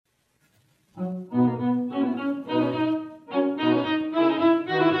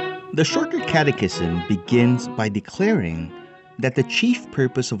The Shorter Catechism begins by declaring that the chief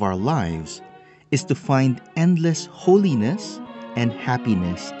purpose of our lives is to find endless holiness and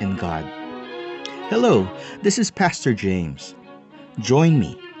happiness in God. Hello, this is Pastor James. Join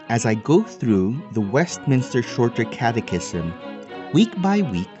me as I go through the Westminster Shorter Catechism week by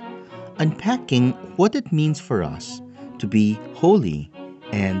week, unpacking what it means for us to be holy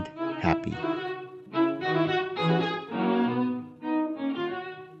and happy.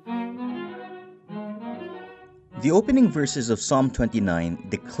 The opening verses of Psalm 29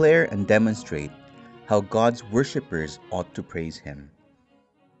 declare and demonstrate how God's worshippers ought to praise Him.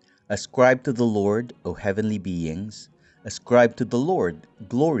 Ascribe to the Lord, O heavenly beings. Ascribe to the Lord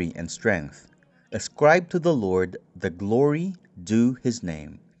glory and strength. Ascribe to the Lord the glory due His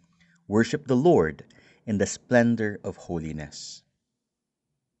name. Worship the Lord in the splendor of holiness.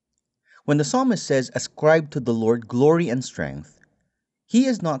 When the psalmist says, ascribe to the Lord glory and strength, he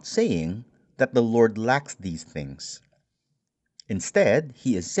is not saying that the Lord lacks these things. Instead,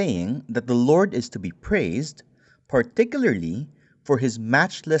 he is saying that the Lord is to be praised, particularly for His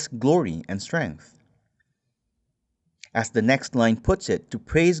matchless glory and strength. As the next line puts it, to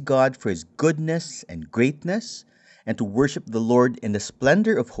praise God for His goodness and greatness, and to worship the Lord in the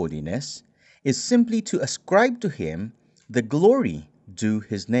splendor of holiness, is simply to ascribe to Him the glory due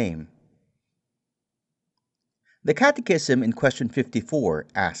His name. The Catechism in question 54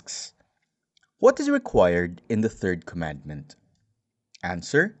 asks, what is required in the third commandment?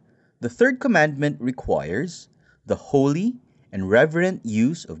 Answer: the third commandment requires the holy and reverent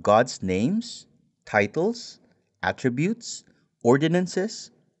use of God's names, titles, attributes,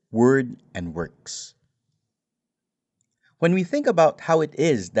 ordinances, word, and works. When we think about how it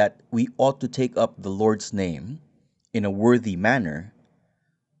is that we ought to take up the Lord's name in a worthy manner,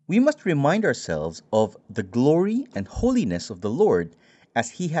 we must remind ourselves of the glory and holiness of the Lord as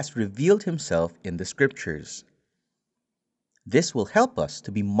He has revealed Himself in the Scriptures. This will help us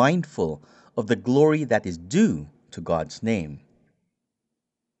to be mindful of the glory that is due to God's name.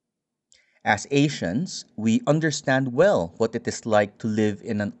 As Asians, we understand well what it is like to live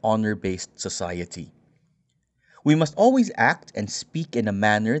in an honor-based society. We must always act and speak in a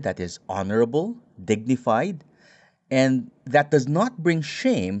manner that is honorable, dignified, and that does not bring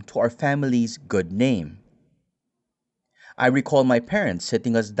shame to our family's good name. I recall my parents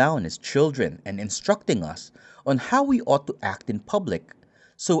sitting us down as children and instructing us on how we ought to act in public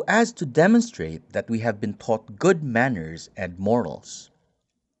so as to demonstrate that we have been taught good manners and morals.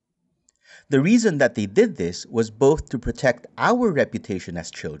 The reason that they did this was both to protect our reputation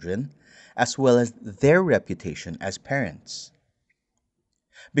as children as well as their reputation as parents.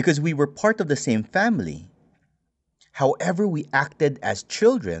 Because we were part of the same family, however we acted as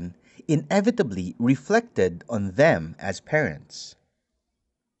children inevitably reflected on them as parents.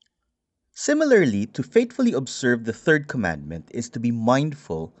 Similarly, to faithfully observe the third commandment is to be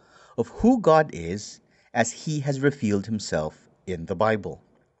mindful of who God is as He has revealed Himself in the Bible,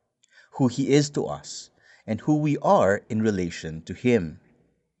 who He is to us, and who we are in relation to Him.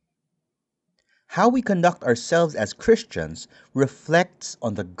 How we conduct ourselves as Christians reflects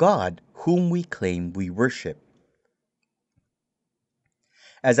on the God whom we claim we worship.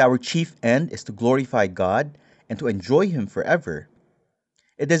 As our chief end is to glorify God and to enjoy Him forever,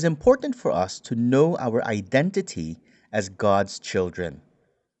 it is important for us to know our identity as God's children.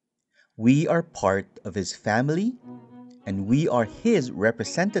 We are part of His family, and we are His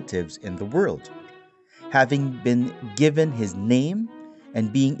representatives in the world, having been given His name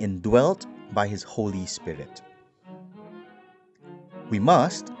and being indwelt by His Holy Spirit. We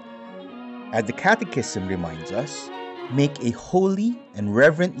must, as the Catechism reminds us, make a holy and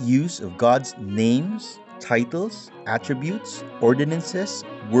reverent use of God's names, titles, attributes, ordinances,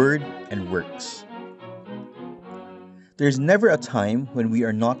 word, and works. There is never a time when we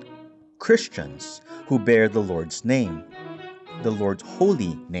are not Christians who bear the Lord's name, the Lord's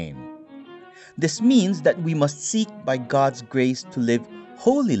holy name. This means that we must seek by God's grace to live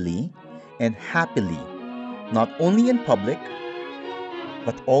holily and happily, not only in public,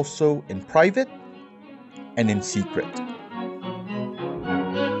 but also in private and in secret.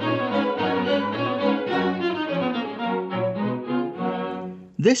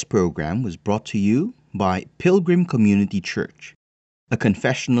 This program was brought to you by Pilgrim Community Church, a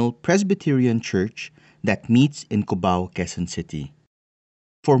confessional Presbyterian church that meets in Cubao, Quezon City.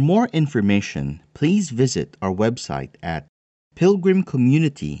 For more information, please visit our website at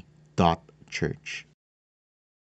pilgrimcommunity.church.